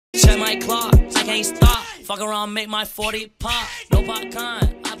my clock, I can't stop. Fuck around, make my 40 pop. No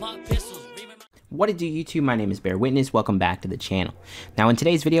popcorn, I pop pistols. What it do, YouTube? My name is Bear Witness. Welcome back to the channel. Now in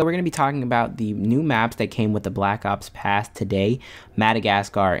today's video, we're going to be talking about the new maps that came with the Black Ops Pass today,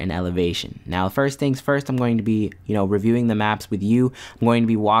 Madagascar and Elevation. Now first things first, I'm going to be, reviewing the maps with you. I'm going to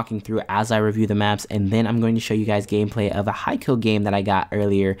be walking through as I review the maps, and then I'm going to show you guys gameplay of a high kill game that I got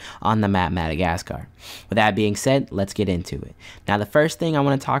earlier on the map Madagascar. With that being said, let's get into it. Now the first thing I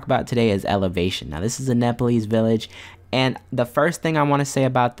want to talk about today is Elevation. Now this is a Nepalese village, and the first thing I want to say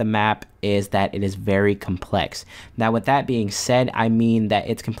about the map is that it is very complex. Now with that being said, I mean that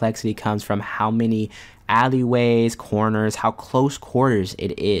its complexity comes from how many alleyways, corners, how close quarters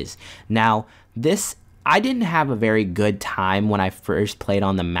it is. Now I didn't have a very good time when I first played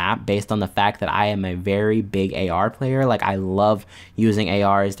on the map based on the fact that I am a very big AR player. Like, I love using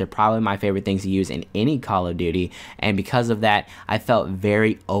ARs. They're probably my favorite things to use in any Call of Duty, and because of that, I felt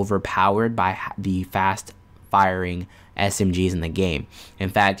very overpowered by the fast firing SMGs in the game. In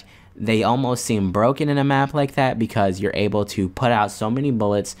fact, they almost seem broken in a map like that because you're able to put out so many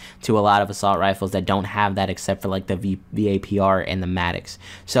bullets to a lot of assault rifles that don't have that except for like the VAPR and the Maddox.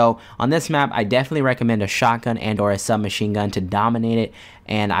 So on this map, I definitely recommend a shotgun and or a submachine gun to dominate it,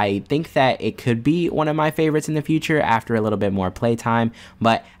 and I think that it could be one of my favorites in the future after a little bit more playtime,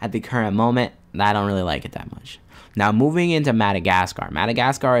 but at the current moment, I don't really like it that much. Now moving into Madagascar.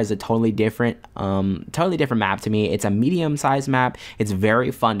 Madagascar is a totally different map to me. It's a medium-sized map. It's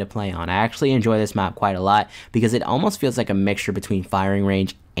very fun to play on. I actually enjoy this map quite a lot because it almost feels like a mixture between firing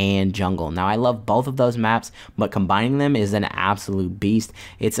range and jungle. Now I love both of those maps, but combining them is an absolute beast.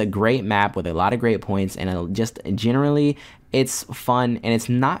 It's a great map with a lot of great points, and just generally it's fun, and it's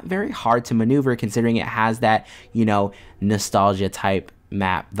not very hard to maneuver considering it has that, nostalgia type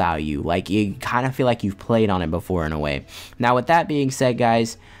map value. Like, you kind of feel like you've played on it before in a way. Now with that being said,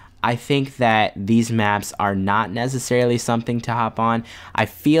 guys, I think that these maps are not necessarily something to hop on. I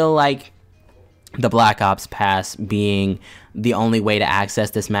feel like the Black Ops Pass being the only way to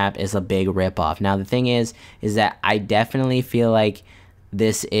access this map is a big ripoff. Now the thing is that I definitely feel like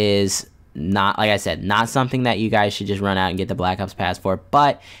this is not, like I said, not something that you guys should just run out and get the Black Ops Pass for.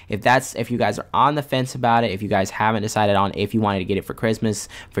 But if you guys are on the fence about it, if you guys haven't decided on if you wanted to get it for Christmas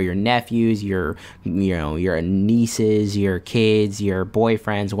for your nephews, your nieces, your kids, your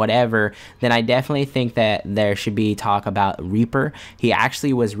boyfriends, whatever, then I definitely think that there should be talk about Reaper. He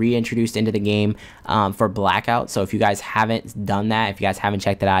actually was reintroduced into the game for Blackout. So if you guys haven't done that, if you guys haven't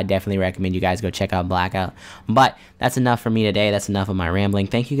checked it out, I definitely recommend you guys go check out Blackout. But that's enough for me today. That's enough of my rambling.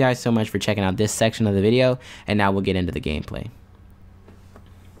 Thank you guys so much for checking out this section of the video, and now we'll get into the gameplay.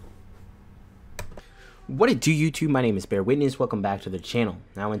 What it do, YouTube? My name is Bear Witness. Welcome back to the channel.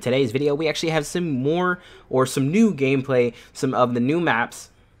 Now in today's video, we actually have some new gameplay, some of the new maps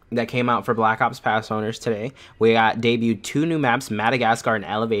that came out for Black Ops Pass owners today. We got debuted 2 new maps, Madagascar and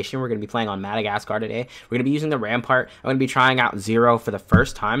Elevation. We're going to be playing on Madagascar today. We're going to be using the Rampart. I'm going to be trying out Zero for the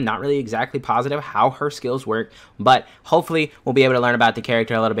first time. Not really exactly positive how her skills work, but hopefully we'll be able to learn about the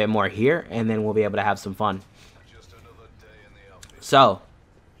character a little bit more here, and then we'll be able to have some fun. So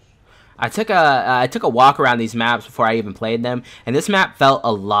I took a walk around these maps before I even played them, and this map felt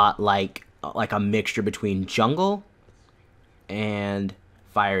a lot like a mixture between jungle and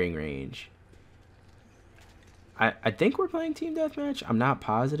firing range. I think we're playing team deathmatch. I'm not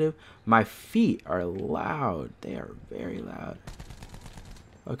positive. My feet are loud. They are very loud.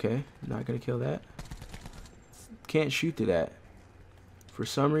 Okay, not gonna kill that. Can't shoot to that. For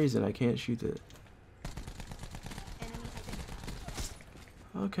some reason, I can't shoot to it.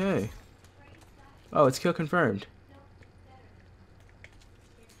 Okay. Oh, it's kill confirmed.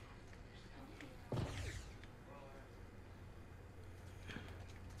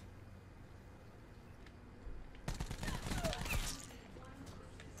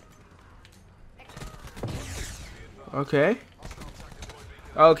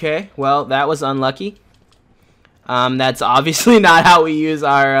 Okay, well, that was unlucky. That's obviously not how we use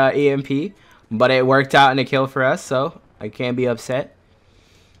our EMP, but it worked out in a kill for us, so I can't be upset.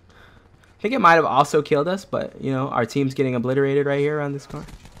 I think it might have also killed us, but, our team's getting obliterated right here on this car.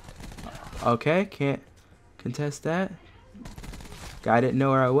 Okay, can't contest that. Guy didn't know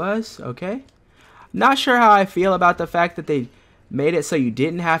where I was. Okay. Not sure how I feel about the fact that they made it so you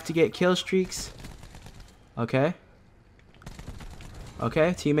didn't have to get kill streaks. Okay.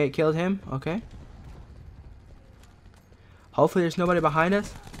 Okay, teammate killed him. Okay. Hopefully there's nobody behind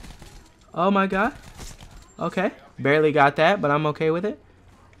us. Oh my god. Okay. Barely got that, but I'm okay with it.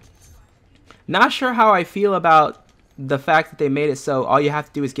 Not sure how I feel about the fact that they made it so all you have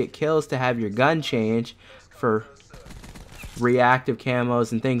to do is get kills to have your gun change for reactive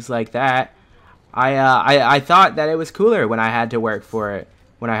camos and things like that. I thought that it was cooler when I had to work for it,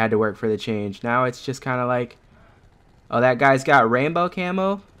 when I had to work for the change. Now it's just kind of like, oh, that guy's got rainbow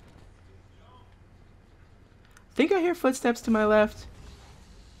camo. I think I hear footsteps to my left.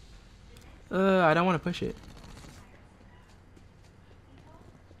 I don't want to push it.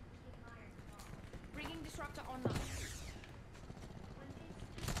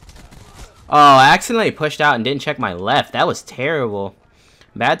 Oh, I accidentally pushed out and didn't check my left. That was terrible.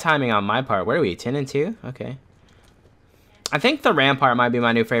 Bad timing on my part. Where are we? 10 and 2? Okay. I think the Rampart might be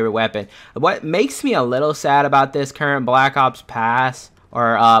my new favorite weapon. What makes me a little sad about this current Black Ops pass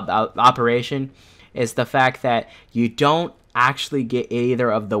or operation is the fact that you don't actually get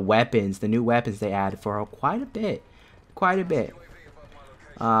either of the weapons, the new weapons they added for quite a bit. Quite a bit.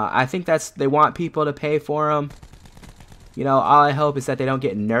 I think they want people to pay for them. You know, all I hope is that they don't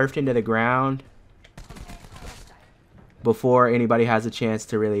get nerfed into the ground before anybody has a chance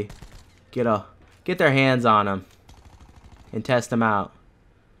to really get their hands on them and test them out.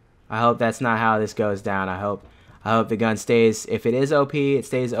 I hope that's not how this goes down. I hope the gun stays, if it is OP, it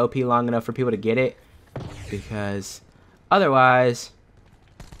stays OP long enough for people to get it, because otherwise,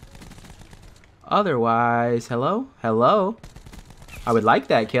 hello, I would like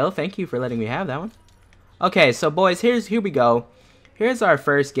that kill. Thank you for letting me have that one. Okay, so boys, here we go. Here's our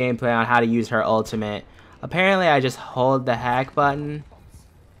first gameplay on how to use her ultimate. Apparently, I just hold the hack button.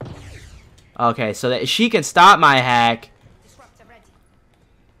 Okay, so that she can stop my hack.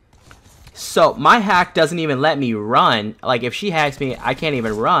 So my hack doesn't even let me run. Like, if she hacks me, I can't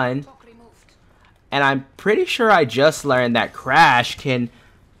even run. And I'm pretty sure I just learned that Crash can...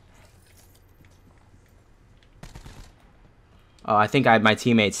 Oh, I think my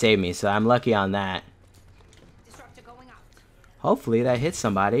teammate saved me, so I'm lucky on that. Hopefully that hits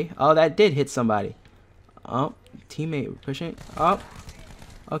somebody. Oh, that did hit somebody. Oh, teammate pushing. Oh,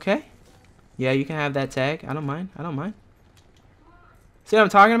 okay. Yeah, you can have that tag. I don't mind. I don't mind. See what I'm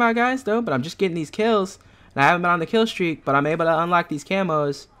talking about, guys, though? But I'm just getting these kills. And I haven't been on the kill streak, but I'm able to unlock these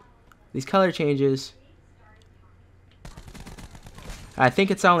camos. These color changes. I think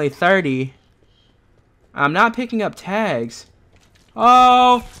it's only 30. I'm not picking up tags.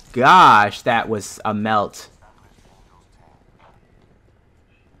 Oh, gosh, that was a melt.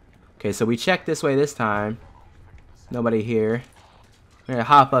 Okay, so we checked this way this time. Nobody here. I'm gonna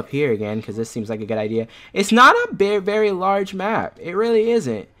hop up here again because this seems like a good idea. It's not a very large map. It really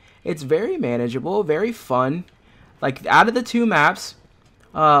isn't. It's very manageable, very fun. Like, out of the two maps,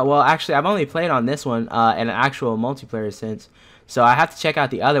 well, actually, I've only played on this one in an actual multiplayer sense, so I have to check out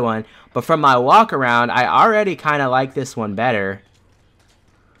the other one. But from my walk around, I already kind of like this one better.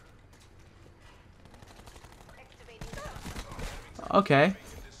 Okay.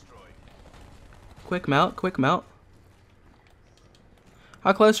 Quick melt, quick melt.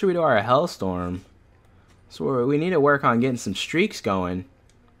 How close are we to our Hellstorm? So we need to work on getting some streaks going.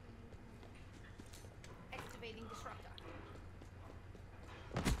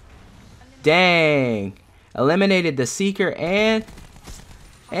 Dang. Eliminated the Seeker and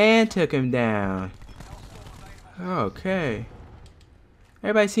took him down. Okay.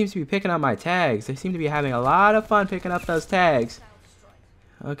 Everybody seems to be picking up my tags. They seem to be having a lot of fun picking up those tags.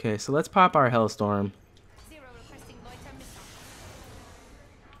 Okay, so let's pop our Hellstorm.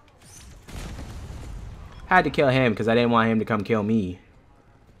 Had to kill him because I didn't want him to come kill me.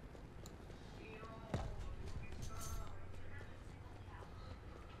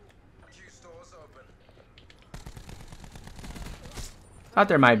 Thought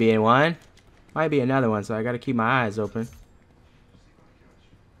there might be one. Might be another one, so I gotta keep my eyes open.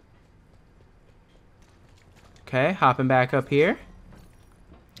 Okay, hopping back up here.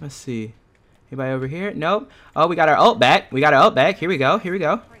 Let's see. Anybody over here? Nope. Oh, we got our ult back. We got our ult back. Here we go. Here we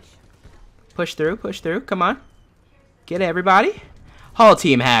go. Push through. Push through. Come on. Get it, everybody. Whole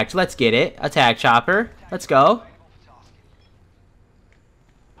team hacked. Let's get it. Attack chopper. Let's go.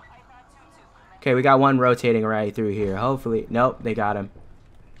 Okay, we got one rotating right through here. Hopefully. Nope, they got him.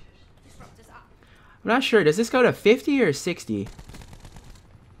 I'm not sure. Does this go to 50 or 60?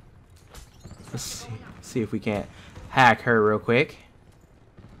 Let's see if we can't hack her real quick.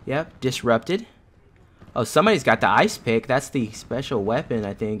 Yep, disrupted. Oh, somebody's got the ice pick. That's the special weapon,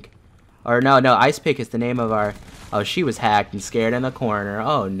 I think. Or no, ice pick is the name of our... Oh, she was hacked and scared in the corner.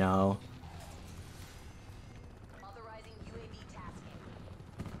 Oh, no.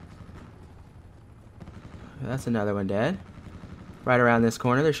 That's another one dead. Right around this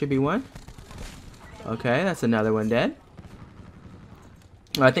corner, there should be one. Okay, that's another one dead.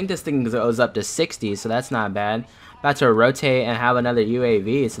 Well, I think this thing goes up to 60, so that's not bad. About to rotate and have another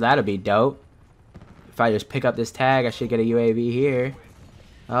UAV, so that'll be dope. If I just pick up this tag, I should get a UAV here.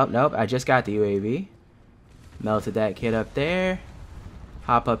 Oh, nope, I just got the UAV. Melted that kid up there.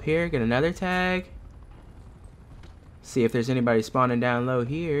 Hop up here, get another tag. See if there's anybody spawning down low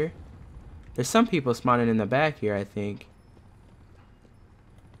here. There's some people spawning in the back here, I think.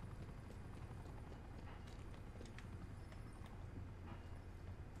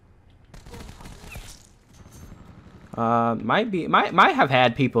 Might have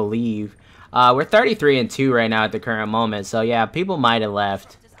had people leave. We're 33-2 right now at the current moment, so yeah, people might have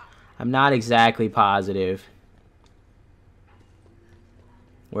left. I'm not exactly positive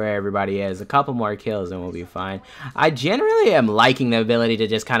where everybody is. A couple more kills and we'll be fine. I generally am liking the ability to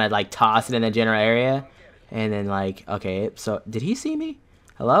just kind of like toss it in the general area. And then like, okay, so did he see me?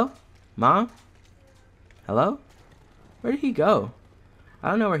 Hello? Mom? Hello? Where did he go? I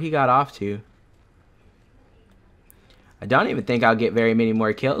don't know where he got off to. I don't even think I'll get very many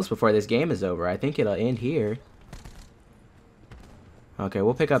more kills before this game is over. I think it'll end here. Okay,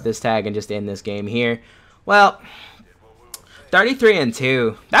 we'll pick up this tag and just end this game here. Well,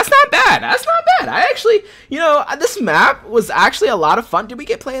 33-2. That's not bad. That's not bad. I actually, you know, this map was actually a lot of fun. Did we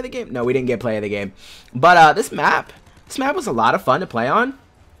get play of the game? No, we didn't get play of the game. But this map was a lot of fun to play on.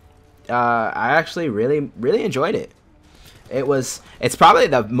 I actually really enjoyed it. It's probably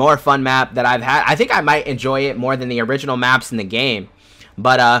the more fun map that I've had. I think I might enjoy it more than the original maps in the game.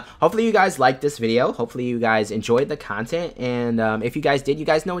 But hopefully you guys liked this video. Hopefully you guys enjoyed the content. And if you guys did, you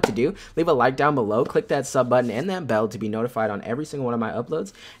guys know what to do. Leave a like down below. Click that sub button and that bell to be notified on every single one of my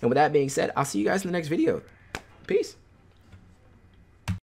uploads. And with that being said, I'll see you guys in the next video. Peace.